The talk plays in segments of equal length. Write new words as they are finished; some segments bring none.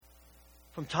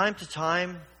From time to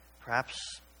time, perhaps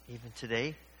even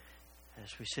today,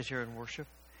 as we sit here and worship,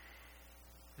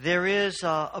 there is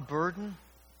a burden,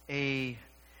 a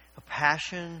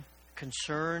passion,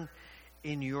 concern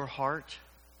in your heart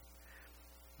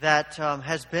that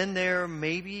has been there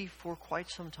maybe for quite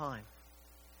some time.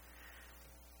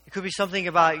 It could be something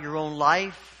about your own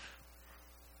life.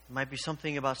 It might be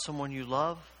something about someone you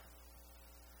love.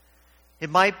 It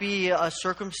might be a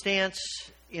circumstance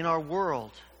in our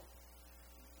world.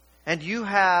 And you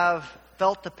have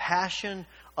felt the passion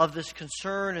of this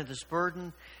concern and this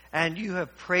burden, and you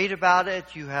have prayed about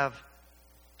it. You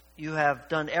have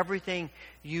done everything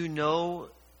you know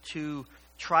to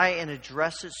try and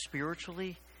address it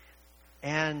spiritually,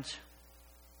 and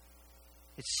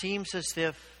it seems as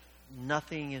if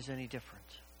nothing is any different.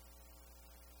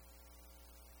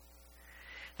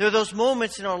 There are those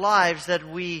moments in our lives that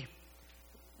we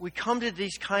come to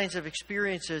these kinds of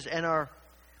experiences, and our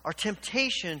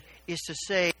temptation is to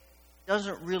say, it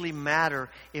doesn't really matter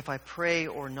if I pray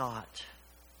or not.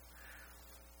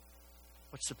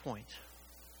 What's the point?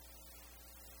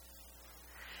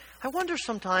 I wonder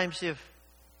sometimes if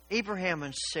Abraham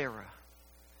and Sarah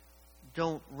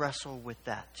don't wrestle with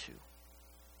that too.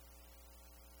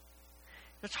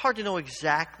 It's hard to know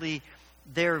exactly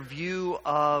their view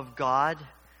of God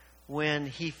when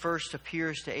He first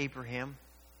appears to Abraham,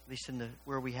 at least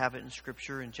where we have it in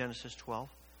Scripture in Genesis 12.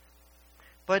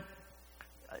 But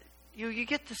you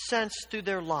get the sense through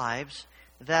their lives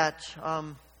that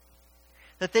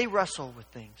they wrestle with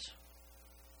things.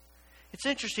 It's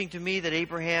interesting to me that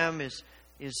Abraham is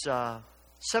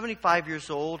 75 years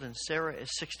old and Sarah is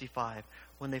 65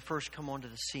 when they first come onto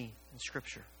the scene in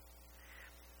Scripture.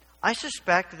 I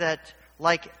suspect that,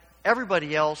 like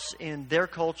everybody else in their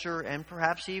culture, and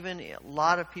perhaps even a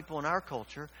lot of people in our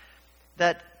culture,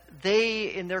 that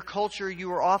in their culture,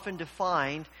 you are often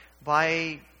defined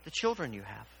by the children you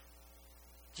have.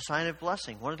 It's a sign of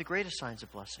blessing, one of the greatest signs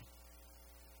of blessing.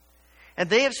 And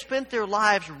they have spent their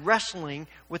lives wrestling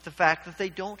with the fact that they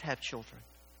don't have children.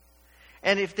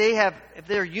 And if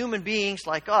they're human beings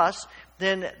like us,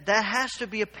 then that has to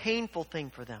be a painful thing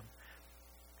for them.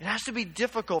 It has to be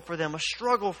difficult for them, a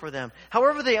struggle for them.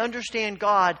 However they understand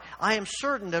God, I am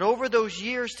certain that over those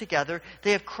years together,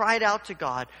 they have cried out to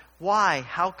God, why?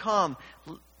 How come?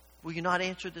 Will you not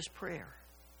answer this prayer?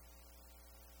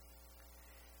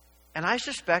 And I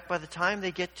suspect by the time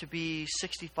they get to be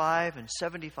 65 and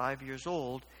 75 years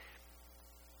old,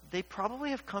 they probably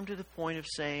have come to the point of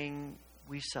saying,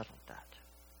 we've settled that.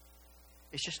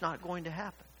 It's just not going to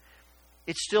happen.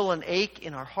 It's still an ache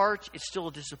in our hearts. It's still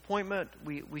a disappointment.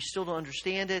 We still don't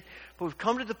understand it. But we've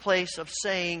come to the place of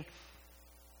saying,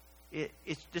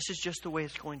 this is just the way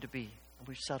it's going to be. And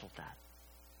we've settled that.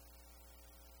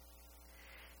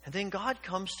 And then God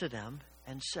comes to them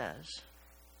and says,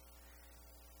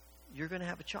 you're going to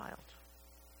have a child.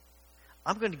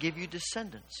 I'm going to give you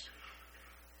descendants.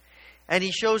 And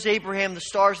He shows Abraham the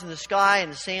stars in the sky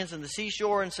and the sands on the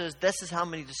seashore and says, this is how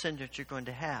many descendants you're going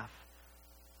to have.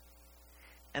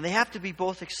 And they have to be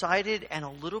both excited and a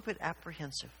little bit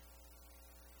apprehensive.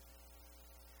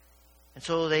 And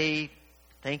so they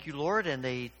thank you, Lord, and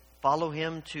they follow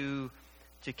Him to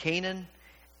Canaan.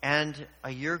 And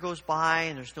a year goes by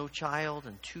and there's no child,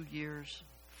 and 2 years,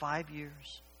 5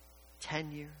 years,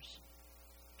 10 years,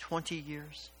 20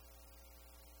 years.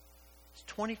 It's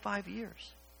 25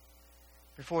 years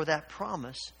before that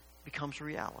promise becomes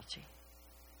reality.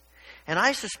 And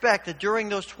I suspect that during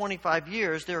those 25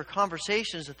 years, there are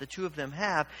conversations that the two of them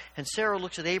have, and Sarah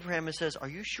looks at Abraham and says, are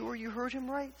you sure you heard him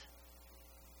right?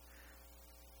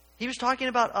 He was talking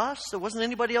about us. There wasn't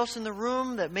anybody else in the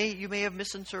room that you may have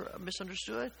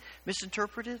misunderstood,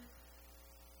 misinterpreted.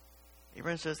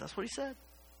 Abraham says, that's what he said.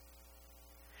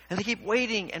 And they keep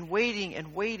waiting and waiting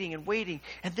and waiting and waiting.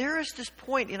 And there is this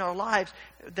point in our lives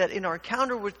that in our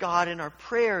encounter with God, in our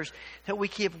prayers, that we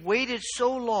have waited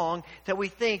so long that we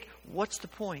think, what's the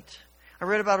point? I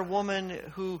read about a woman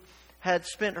who had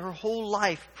spent her whole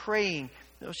life praying.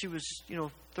 She was,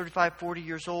 35, 40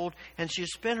 years old, and she had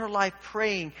spent her life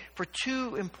praying for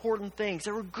two important things.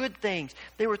 They were good things.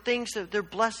 They were things that they're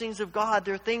blessings of God.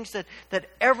 They're things that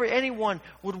anyone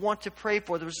would want to pray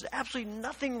for. There was absolutely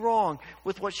nothing wrong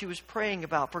with what she was praying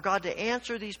about, for God to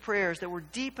answer these prayers that were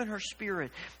deep in her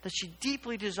spirit, that she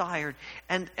deeply desired,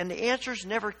 and the answers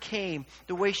never came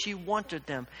the way she wanted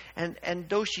them. And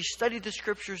though she studied the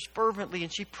Scriptures fervently,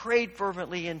 and she prayed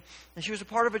fervently, and she was a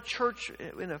part of a church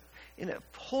in a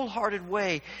wholehearted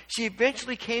way, she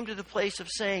eventually came to the place of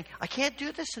saying, I can't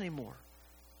do this anymore.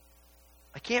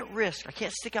 I can't risk. I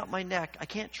can't stick out my neck. I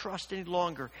can't trust any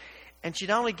longer. And she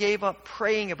not only gave up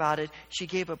praying about it, she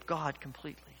gave up God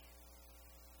completely.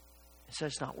 and said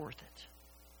it's not worth it.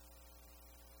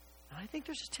 And I think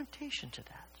there's a temptation to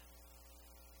that.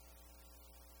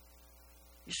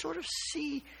 You sort of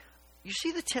see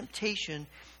the temptation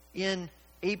in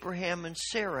Abraham and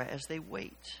Sarah as they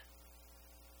wait.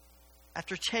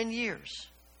 After 10 years,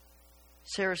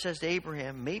 Sarah says to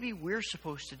Abraham, maybe we're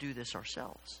supposed to do this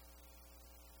ourselves.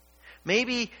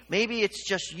 Maybe it's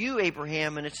just you,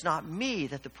 Abraham, and it's not me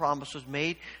that the promise was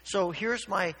made. So here's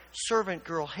my servant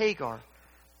girl, Hagar.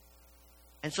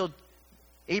 And so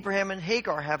Abraham and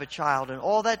Hagar have a child, and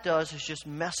all that does is just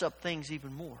mess up things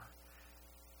even more.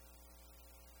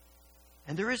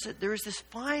 And there is this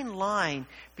fine line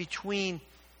between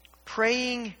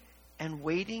praying and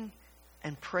waiting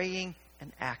and praying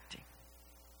and acting,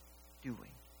 doing.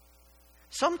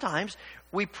 Sometimes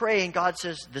we pray and God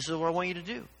says, this is what I want you to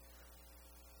do.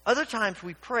 Other times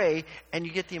we pray and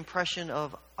you get the impression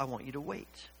of, I want you to wait.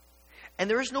 And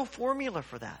there is no formula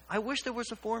for that. I wish there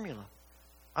was a formula.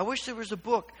 I wish there was a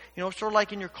book. Sort of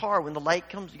like in your car when the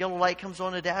yellow light comes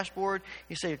on the dashboard,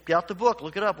 you say, get out the book,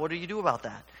 look it up. What do you do about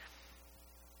that?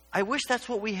 I wish that's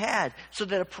what we had, so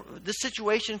that this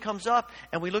situation comes up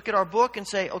and we look at our book and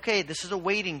say, okay, this is a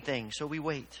waiting thing, so we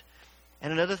wait.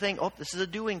 And another thing, this is a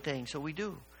doing thing, so we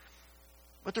do.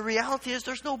 But the reality is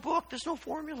there's no book, there's no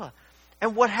formula.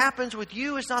 And what happens with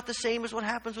you is not the same as what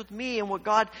happens with me. And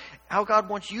how God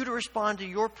wants you to respond to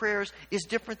your prayers is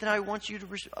different than how He wants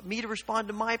me to respond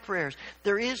to my prayers.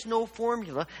 There is no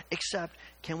formula except,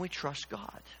 can we trust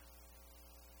God?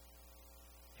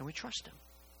 Can we trust Him?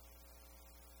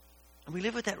 And we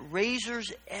live with that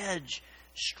razor's edge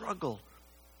struggle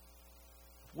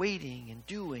of waiting and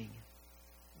doing,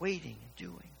 waiting and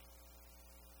doing.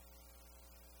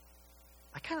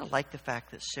 I kind of like the fact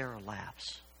that Sarah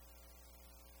laughs.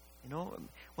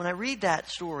 When I read that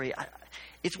story,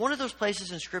 it's one of those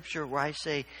places in Scripture where I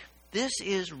say, this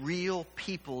is real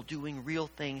people doing real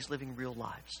things, living real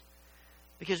lives.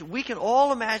 Because we can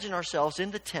all imagine ourselves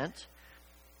in the tent,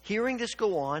 hearing this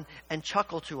go on, and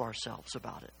chuckle to ourselves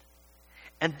about it.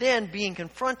 And then being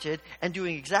confronted and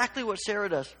doing exactly what Sarah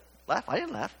does. Laugh? I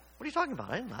didn't laugh. What are you talking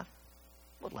about? I didn't laugh.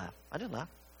 What laugh? I didn't laugh.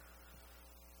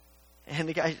 And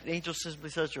the angel simply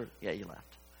says to her, yeah, you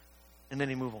laughed. And then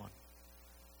he move on.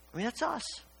 I mean, that's us.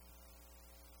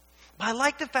 But I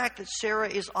like the fact that Sarah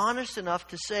is honest enough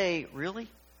to say, really?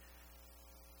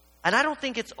 And I don't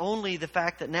think it's only the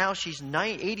fact that now she's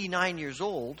 89 years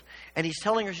old and he's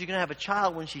telling her she's going to have a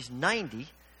child when she's 90.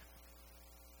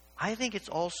 I think it's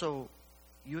also,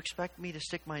 you expect me to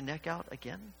stick my neck out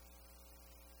again?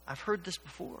 I've heard this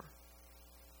before.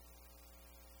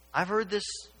 I've heard this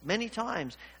many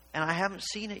times, and I haven't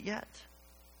seen it yet.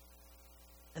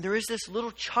 And there is this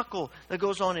little chuckle that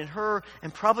goes on in her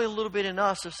and probably a little bit in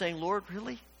us of saying, Lord,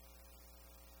 really?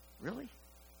 Really?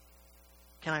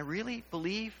 Can I really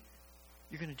believe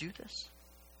you're going to do this?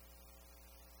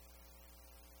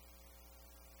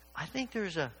 I think there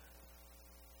is a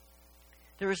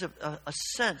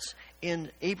sense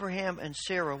in Abraham and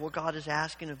Sarah, what God is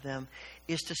asking of them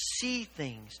is to see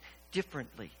things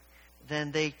differently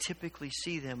than they typically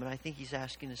see them. And I think He's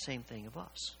asking the same thing of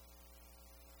us.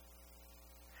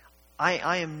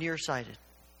 I am nearsighted.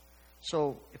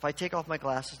 So if I take off my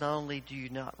glasses, not only do you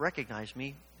not recognize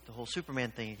me, the whole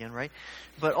Superman thing again, right?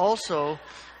 But also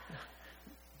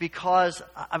because,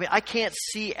 I can't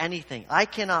see anything. I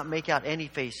cannot make out any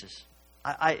faces.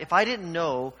 If I didn't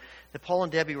know that Paul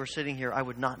and Debbie were sitting here, I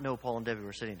would not know Paul and Debbie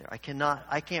were sitting there.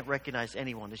 I can't recognize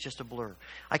anyone. It's just a blur.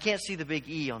 I can't see the big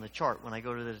E on the chart when I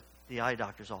go to the eye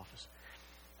doctor's office.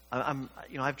 I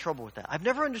have trouble with that. I've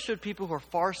never understood people who are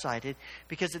farsighted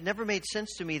because it never made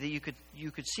sense to me that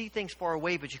you could see things far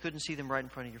away, but you couldn't see them right in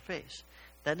front of your face.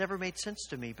 That never made sense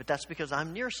to me, but that's because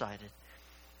I'm nearsighted.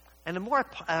 And the more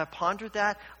I pondered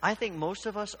that, I think most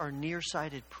of us are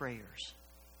nearsighted prayers.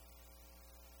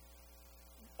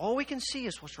 All we can see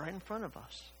is what's right in front of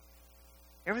us.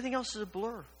 Everything else is a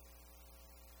blur.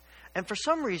 And for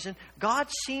some reason, God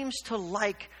seems to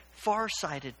like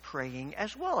far-sighted praying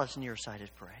as well as nearsighted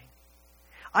praying.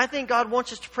 I think God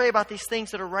wants us to pray about these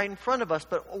things that are right in front of us,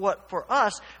 but for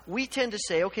us, we tend to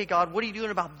say, okay, God, what are you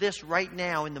doing about this right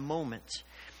now in the moment?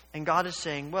 And God is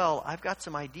saying, well, I've got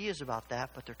some ideas about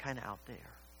that, but they're kind of out there.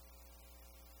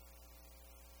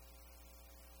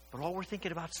 But all we're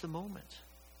thinking about is the moment.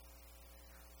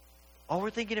 All we're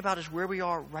thinking about is where we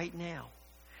are right now.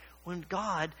 When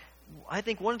God, I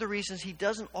think one of the reasons He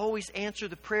doesn't always answer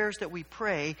the prayers that we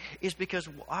pray is because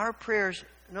our prayers,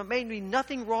 there may be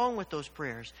nothing wrong with those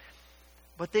prayers,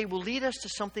 but they will lead us to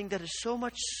something that is so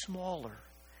much smaller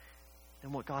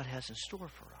than what God has in store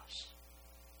for us.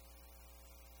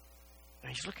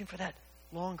 And He's looking for that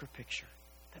longer picture,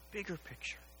 that bigger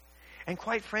picture. And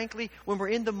quite frankly, when we're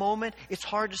in the moment, it's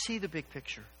hard to see the big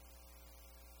picture.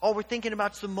 All we're thinking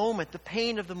about is the moment, the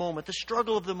pain of the moment, the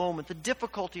struggle of the moment, the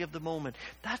difficulty of the moment.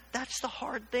 That's the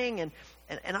hard thing.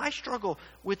 And I struggle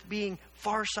with being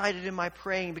farsighted in my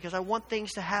praying because I want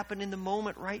things to happen in the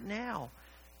moment right now.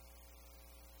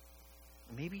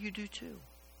 Maybe you do too.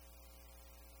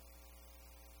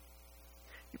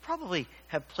 You probably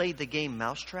have played the game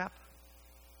Mousetrap.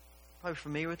 Probably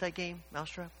familiar with that game,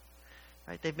 Mousetrap?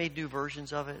 Right? They've made new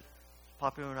versions of it. It was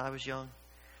popular when I was young.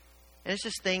 And it's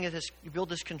this thing, you build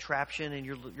this contraption and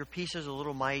your pieces are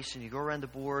little mice and you go around the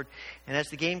board. And as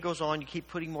the game goes on, you keep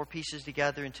putting more pieces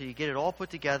together until you get it all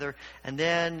put together. And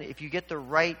then if you get the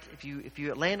right, if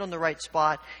you land on the right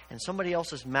spot and somebody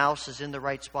else's mouse is in the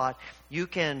right spot, you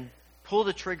can pull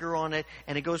the trigger on it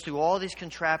and it goes through all these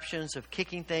contraptions of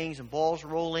kicking things and balls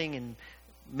rolling and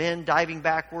men diving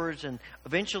backwards. And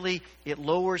eventually it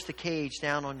lowers the cage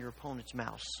down on your opponent's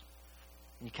mouse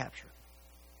and you capture it.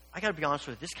 I got to be honest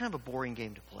with you, this is kind of a boring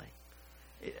game to play.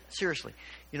 Seriously.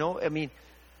 The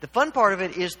fun part of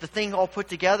it is the thing all put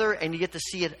together and you get to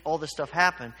see all this stuff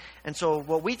happen. And so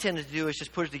what we tend to do is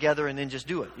just put it together and then just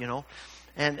do it,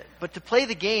 But to play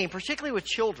the game, particularly with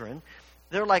children,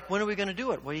 they're like, when are we going to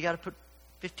do it? Well, you got to put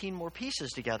 15 more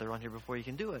pieces together on here before you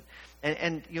can do it.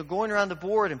 And you're going around the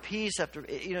board and piece after,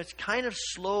 it's kind of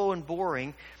slow and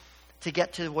boring to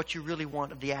get to what you really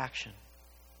want of the action.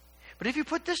 But if you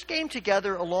put this game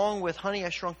together along with Honey, I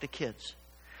Shrunk the Kids,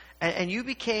 and you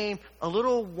became a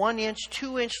little 1-inch,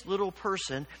 2-inch little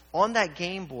person on that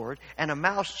game board and a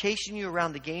mouse chasing you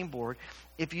around the game board,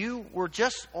 if you were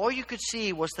just, all you could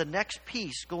see was the next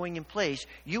piece going in place,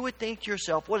 you would think to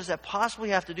yourself, what does that possibly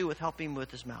have to do with helping me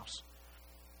with this mouse?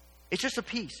 It's just a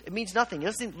piece. It means nothing. It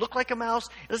doesn't look like a mouse.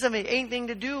 It doesn't have anything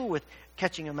to do with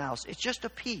catching a mouse. It's just a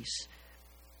piece.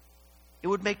 It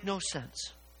would make no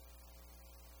sense.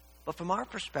 But from our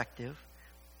perspective,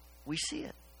 we see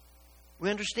it.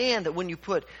 We understand that when you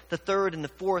put the third and the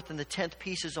fourth and the 10th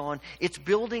pieces on, it's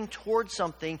building towards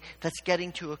something that's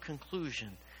getting to a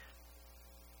conclusion.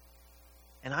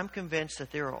 And I'm convinced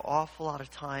that there are an awful lot of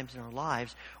times in our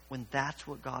lives when that's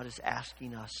what God is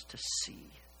asking us to see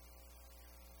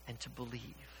and to believe.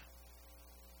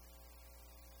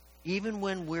 Even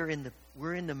when we're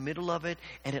in the middle of it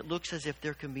and it looks as if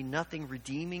there can be nothing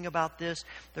redeeming about this,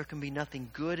 there can be nothing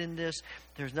good in this,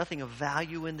 there's nothing of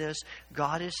value in this,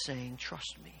 God is saying,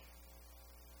 trust me.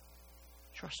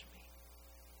 Trust me.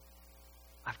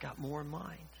 I've got more in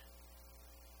mind.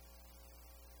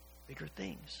 Bigger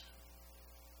things.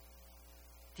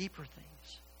 Deeper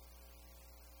things.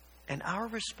 And our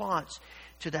response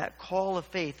to that call of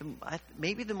faith,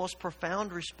 maybe the most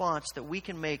profound response that we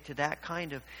can make to that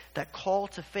call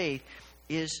to faith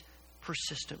is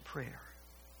persistent prayer.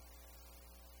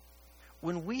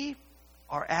 When we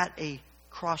are at a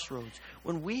crossroads,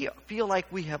 when we feel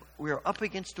like we are up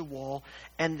against a wall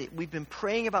and we've been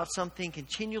praying about something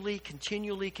continually,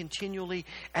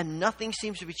 and nothing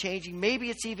seems to be changing, maybe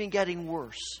it's even getting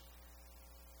worse.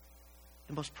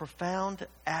 The most profound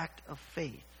act of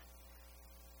faith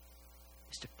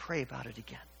is to pray about it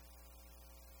again.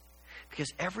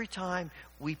 Because every time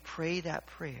we pray that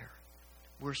prayer,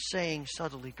 we're saying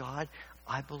subtly, God,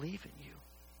 I believe in you.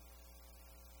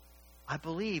 I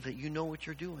believe that you know what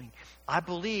you're doing. I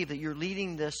believe that you're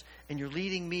leading this and you're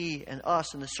leading me and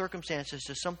us and the circumstances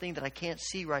to something that I can't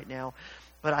see right now.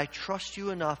 But I trust you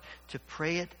enough to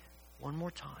pray it one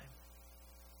more time.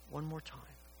 One more time.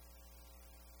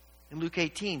 In Luke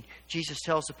 18, Jesus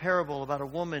tells a parable about a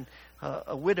woman,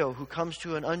 a widow, who comes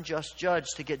to an unjust judge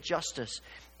to get justice.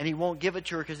 And he won't give it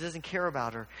to her because he doesn't care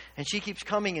about her. And she keeps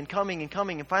coming and coming and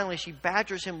coming. And finally she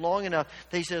badgers him long enough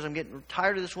that he says, I'm getting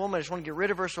tired of this woman. I just want to get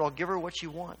rid of her, so I'll give her what she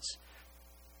wants.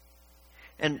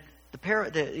 And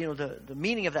the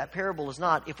meaning of that parable is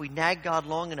not, if we nag God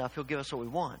long enough, he'll give us what we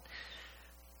want.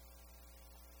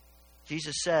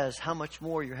 Jesus says, how much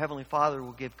more your heavenly Father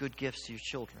will give good gifts to your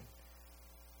children.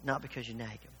 Not because you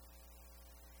nag him.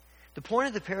 The point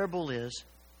of the parable is,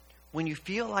 when you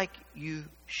feel like you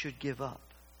should give up,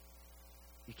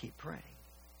 you keep praying.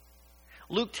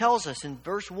 Luke tells us in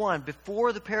verse 1,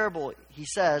 before the parable, he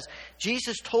says,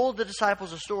 Jesus told the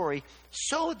disciples a story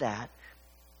so that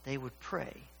they would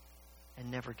pray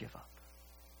and never give up.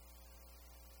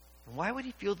 And why would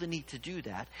he feel the need to do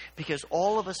that? Because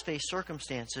all of us face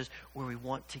circumstances where we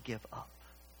want to give up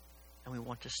and we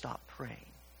want to stop praying.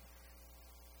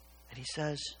 And he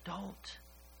says, don't.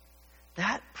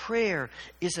 That prayer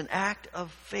is an act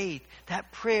of faith.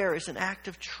 That prayer is an act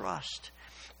of trust.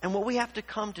 And what we have to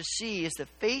come to see is that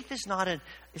faith is not a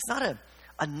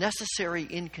necessary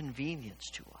inconvenience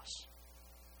to us.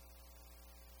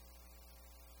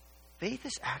 Faith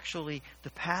is actually the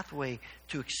pathway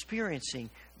to experiencing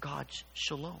God's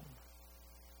shalom.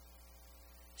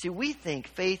 See, we think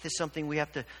faith is something we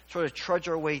have to sort of trudge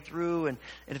our way through, and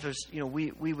if there's,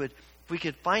 we would, if we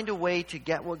could find a way to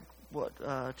get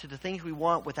to the things we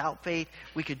want without faith,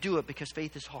 we could do it because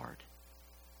faith is hard.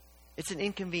 It's an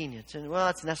inconvenience, and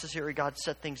it's necessary. God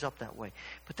set things up that way,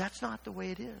 but that's not the way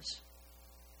it is.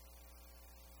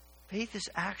 Faith is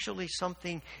actually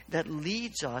something that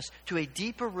leads us to a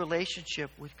deeper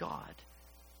relationship with God.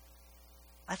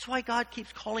 That's why God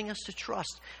keeps calling us to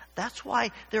trust. That's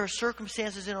why there are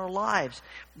circumstances in our lives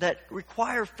that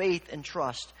require faith and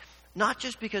trust. Not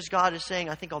just because God is saying,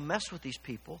 I think I'll mess with these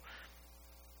people.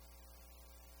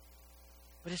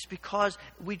 But it's because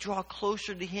we draw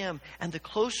closer to Him. And the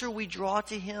closer we draw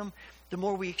to Him, the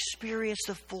more we experience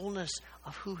the fullness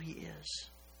of who He is.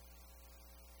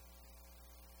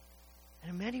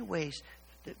 And in many ways,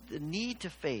 the need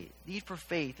for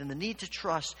faith and the need to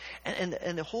trust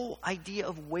and the whole idea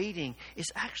of waiting is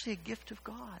actually a gift of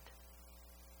God.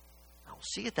 I don't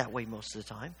see it that way most of the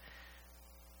time.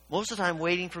 Most of the time,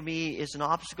 waiting for me is an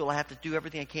obstacle I have to do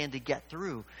everything I can to get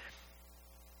through.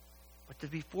 But to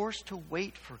be forced to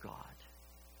wait for God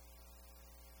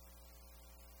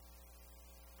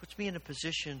puts me in a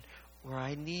position where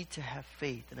I need to have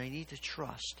faith and I need to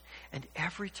trust. And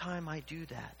every time I do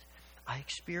that, I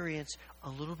experience a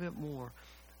little bit more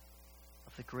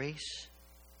of the grace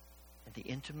and the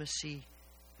intimacy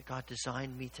that God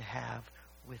designed me to have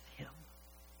with Him.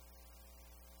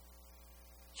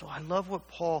 So I love what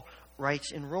Paul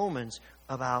writes in Romans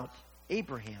about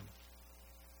Abraham.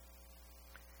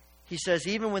 He says,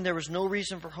 even when there was no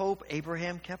reason for hope,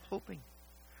 Abraham kept hoping,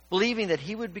 believing that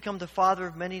he would become the father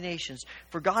of many nations.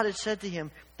 For God had said to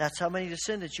him, that's how many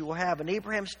descendants you will have. And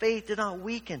Abraham's faith did not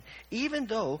weaken, even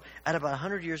though at about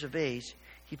 100 years of age,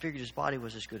 he figured his body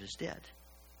was as good as dead.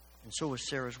 And so was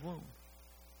Sarah's womb.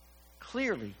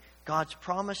 Clearly, God's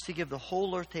promise to give the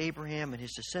whole earth to Abraham and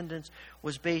his descendants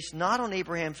was based not on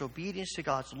Abraham's obedience to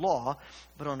God's law,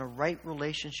 but on a right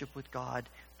relationship with God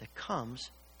that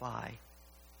comes by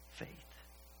faith.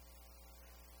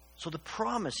 So the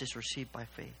promise is received by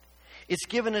faith. It's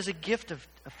given as a gift,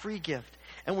 a free gift.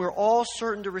 And we're all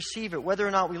certain to receive it, whether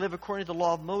or not we live according to the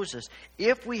law of Moses,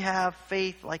 if we have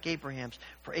faith like Abraham's.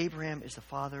 For Abraham is the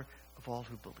father of all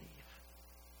who believe.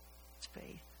 It's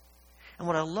faith. And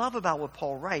what I love about what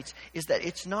Paul writes is that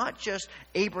it's not just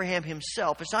Abraham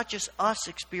himself. It's not just us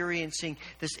experiencing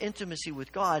this intimacy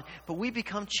with God, but we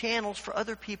become channels for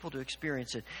other people to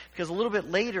experience it. Because a little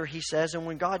bit later he says, and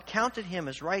when God counted him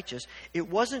as righteous, it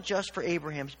wasn't just for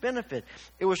Abraham's benefit.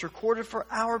 It was recorded for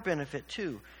our benefit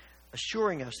too,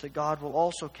 assuring us that God will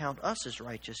also count us as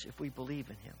righteous if we believe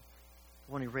in Him,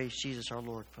 the one who raised Jesus our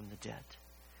Lord from the dead.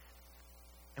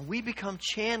 And we become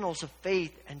channels of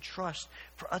faith and trust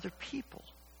for other people.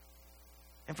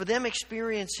 And for them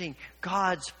experiencing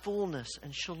God's fullness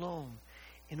and shalom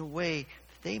in a way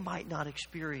that they might not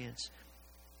experience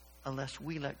unless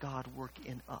we let God work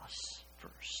in us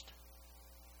first.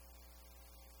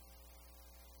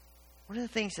 One of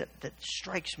the things that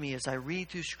strikes me as I read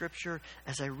through Scripture,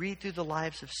 as I read through the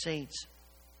lives of saints,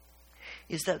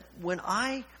 is that when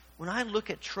I look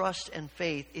at trust and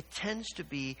faith, it tends to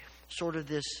be sort of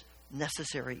this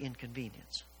necessary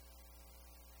inconvenience.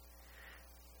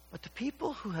 But the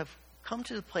people who have come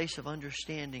to the place of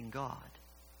understanding God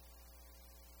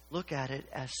look at it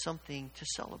as something to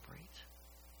celebrate.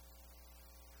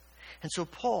 And so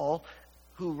Paul,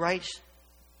 who writes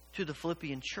to the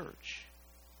Philippian church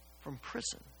from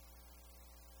prison,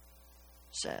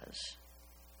 says,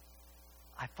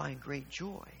 I find great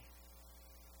joy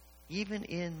even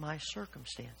in my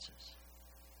circumstances,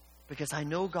 because I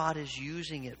know God is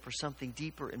using it for something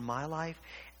deeper in my life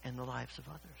and the lives of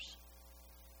others.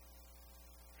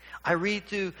 I read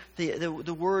through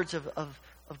the words of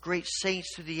great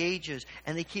saints through the ages,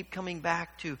 and they keep coming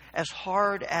back to, as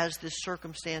hard as this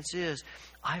circumstance is,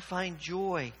 I find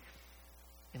joy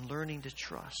in learning to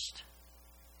trust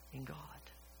in God.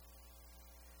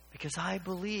 Because I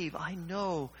believe, I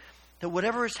know that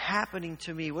whatever is happening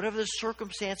to me, whatever the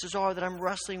circumstances are that I'm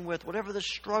wrestling with, whatever the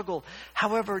struggle,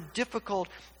 however difficult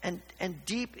and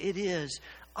deep it is,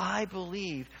 I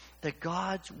believe that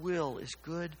God's will is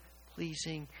good,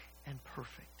 pleasing, and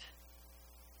perfect.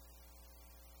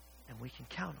 And we can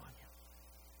count on Him.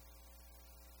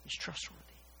 He's trustworthy.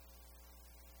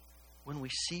 When we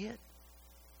see it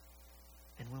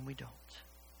and when we don't.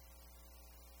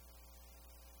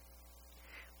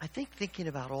 I think thinking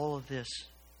about all of this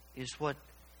is what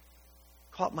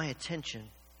caught my attention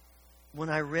when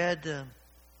I read a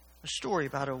story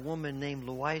about a woman named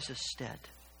Louisa Stead.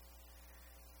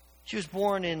 She was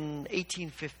born in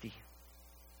 1850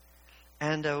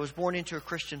 and was born into a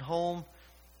Christian home.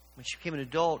 When she became an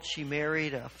adult, she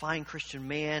married a fine Christian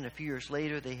man. A few years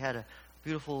later, they had a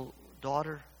beautiful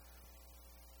daughter.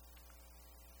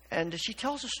 And she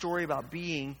tells a story about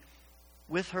being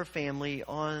with her family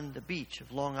on the beach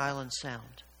of Long Island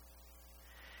Sound.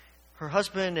 Her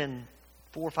husband and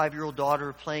 4 or 5-year-old daughter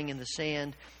were playing in the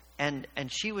sand, and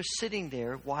she was sitting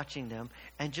there watching them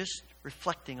and just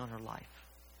reflecting on her life.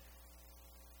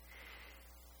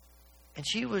 And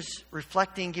she was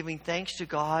reflecting, giving thanks to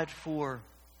God for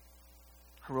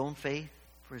her own faith,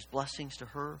 for His blessings to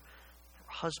her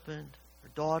husband, her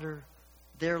daughter,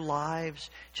 their lives,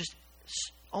 just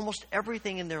almost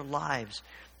everything in their lives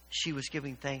she was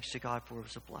giving thanks to God for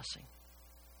as a blessing.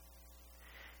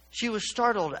 She was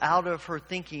startled out of her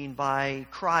thinking by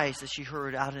cries that she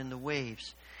heard out in the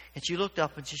waves. And she looked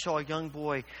up and she saw a young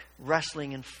boy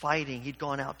wrestling and fighting. He'd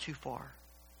gone out too far.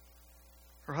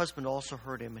 Her husband also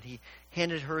heard him, and he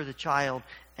handed her the child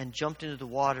and jumped into the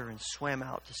water and swam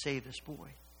out to save this boy.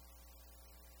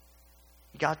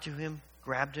 He got to him,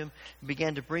 grabbed him, and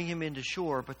began to bring him into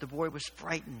shore, but the boy was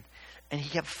frightened, and he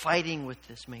kept fighting with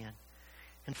this man,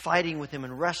 and fighting with him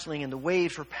and wrestling, and the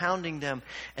waves were pounding them,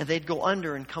 and they'd go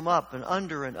under and come up and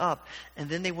under and up, and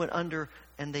then they went under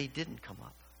and they didn't come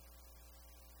up.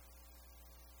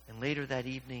 And later that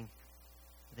evening,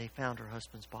 they found her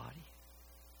husband's body.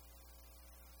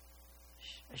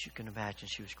 As you can imagine,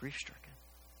 she was grief-stricken.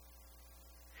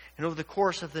 And over the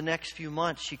course of the next few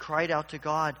months, she cried out to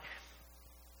God,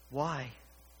 why?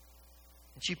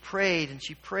 And she prayed and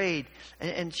she prayed,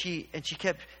 and she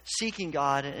kept seeking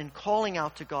God and calling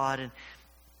out to God,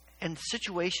 and her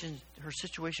situation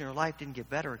in her life didn't get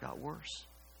better, it got worse.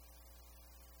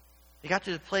 It got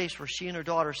to the place where she and her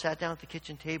daughter sat down at the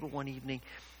kitchen table one evening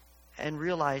and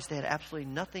realized they had absolutely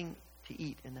nothing to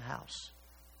eat in the house,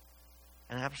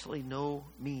 and absolutely no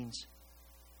means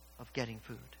of getting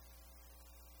food.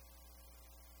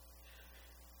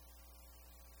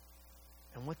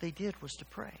 And what they did was to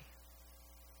pray.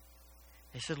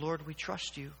 They said, Lord, we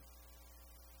trust you.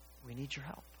 We need your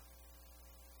help.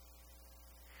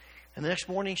 And the next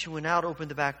morning she went out,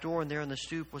 opened the back door, and there on the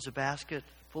stoop was a basket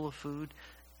full of food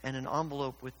and an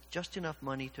envelope with just enough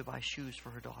money to buy shoes for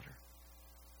her daughter.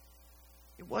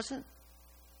 It wasn't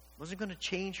going to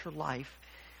change her life,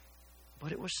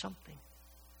 but it was something.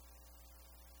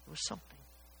 It was something.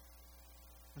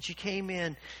 When she came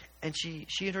in, and she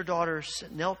and her daughter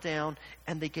knelt down,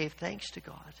 and they gave thanks to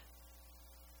God.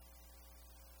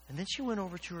 And then she went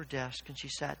over to her desk, and she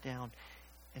sat down,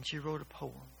 and she wrote a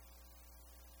poem.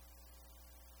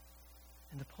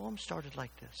 And the poem started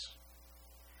like this.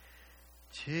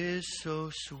 'Tis so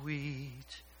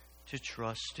sweet to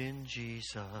trust in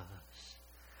Jesus,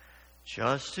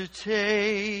 just to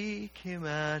take Him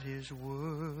at His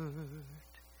word,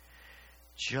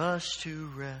 just to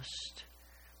rest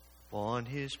upon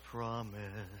His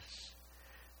promise,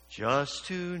 just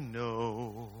to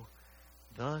know,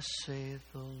 thus saith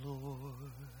the Lord.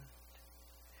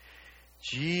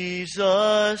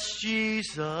 Jesus,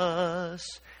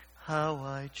 Jesus, how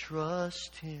I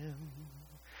trust Him,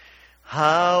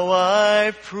 how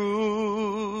I've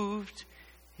proved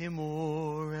Him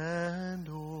o'er and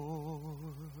o'er.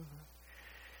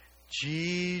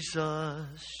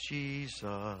 Jesus,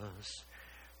 Jesus,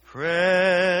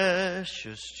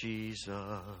 precious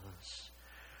Jesus,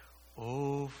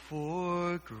 oh,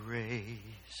 for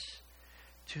grace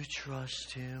to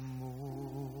trust Him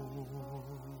more.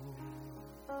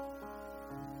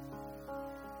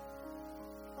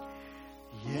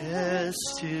 Yes,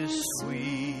 'tis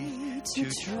sweet to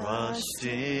trust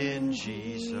in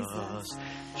Jesus,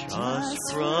 just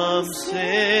from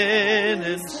sin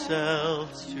and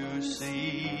self to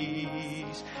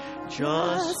cease,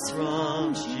 just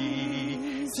from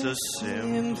Jesus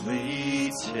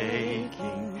simply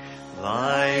taking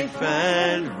life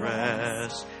and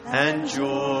rest and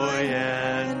joy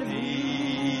and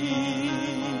peace.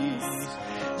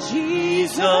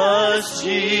 Jesus,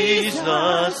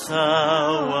 Jesus,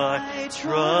 how I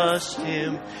trust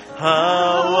Him,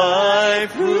 how I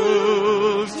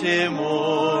proved Him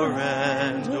o'er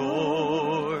and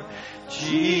o'er.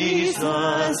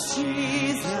 Jesus,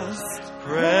 Jesus,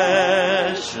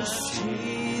 precious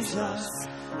Jesus,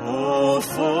 oh,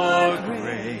 for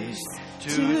grace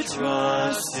to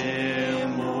trust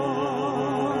Him more.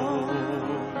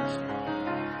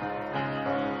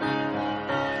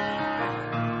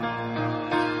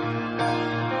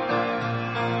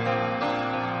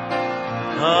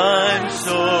 I'm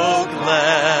so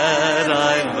glad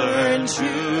I learned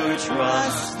to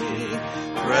trust Thee,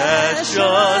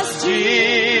 precious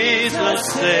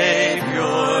Jesus,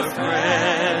 Savior,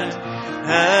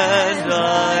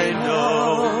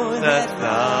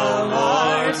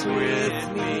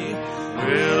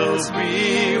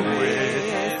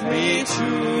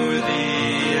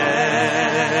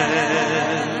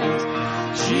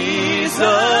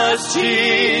 Jesus,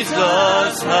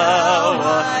 Jesus, how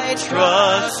I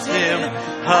trust Him,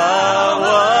 how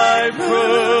I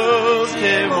proved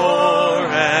Him o'er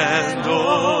and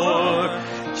o'er.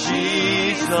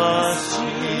 Jesus,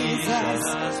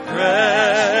 Jesus,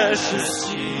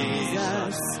 precious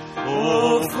Jesus,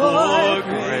 oh, for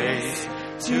grace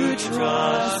to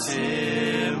trust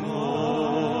Him more.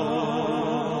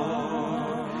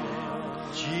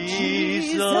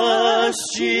 Jesus,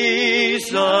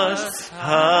 Jesus,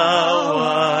 how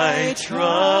I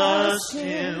trust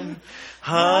Him,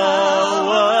 how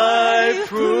I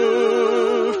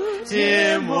prove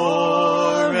Him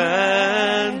o'er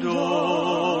and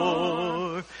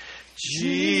o'er.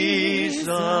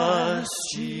 Jesus,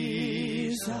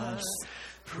 Jesus,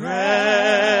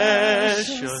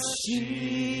 precious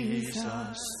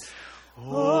Jesus,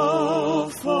 oh,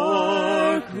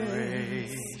 for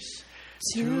grace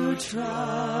to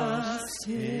trust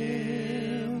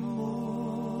Him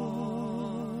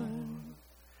more.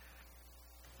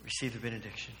 Receive the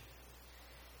benediction.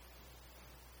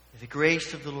 May the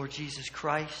grace of the Lord Jesus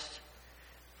Christ,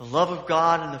 the love of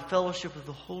God, and the fellowship of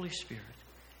the Holy Spirit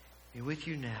be with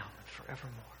you now and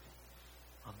forevermore.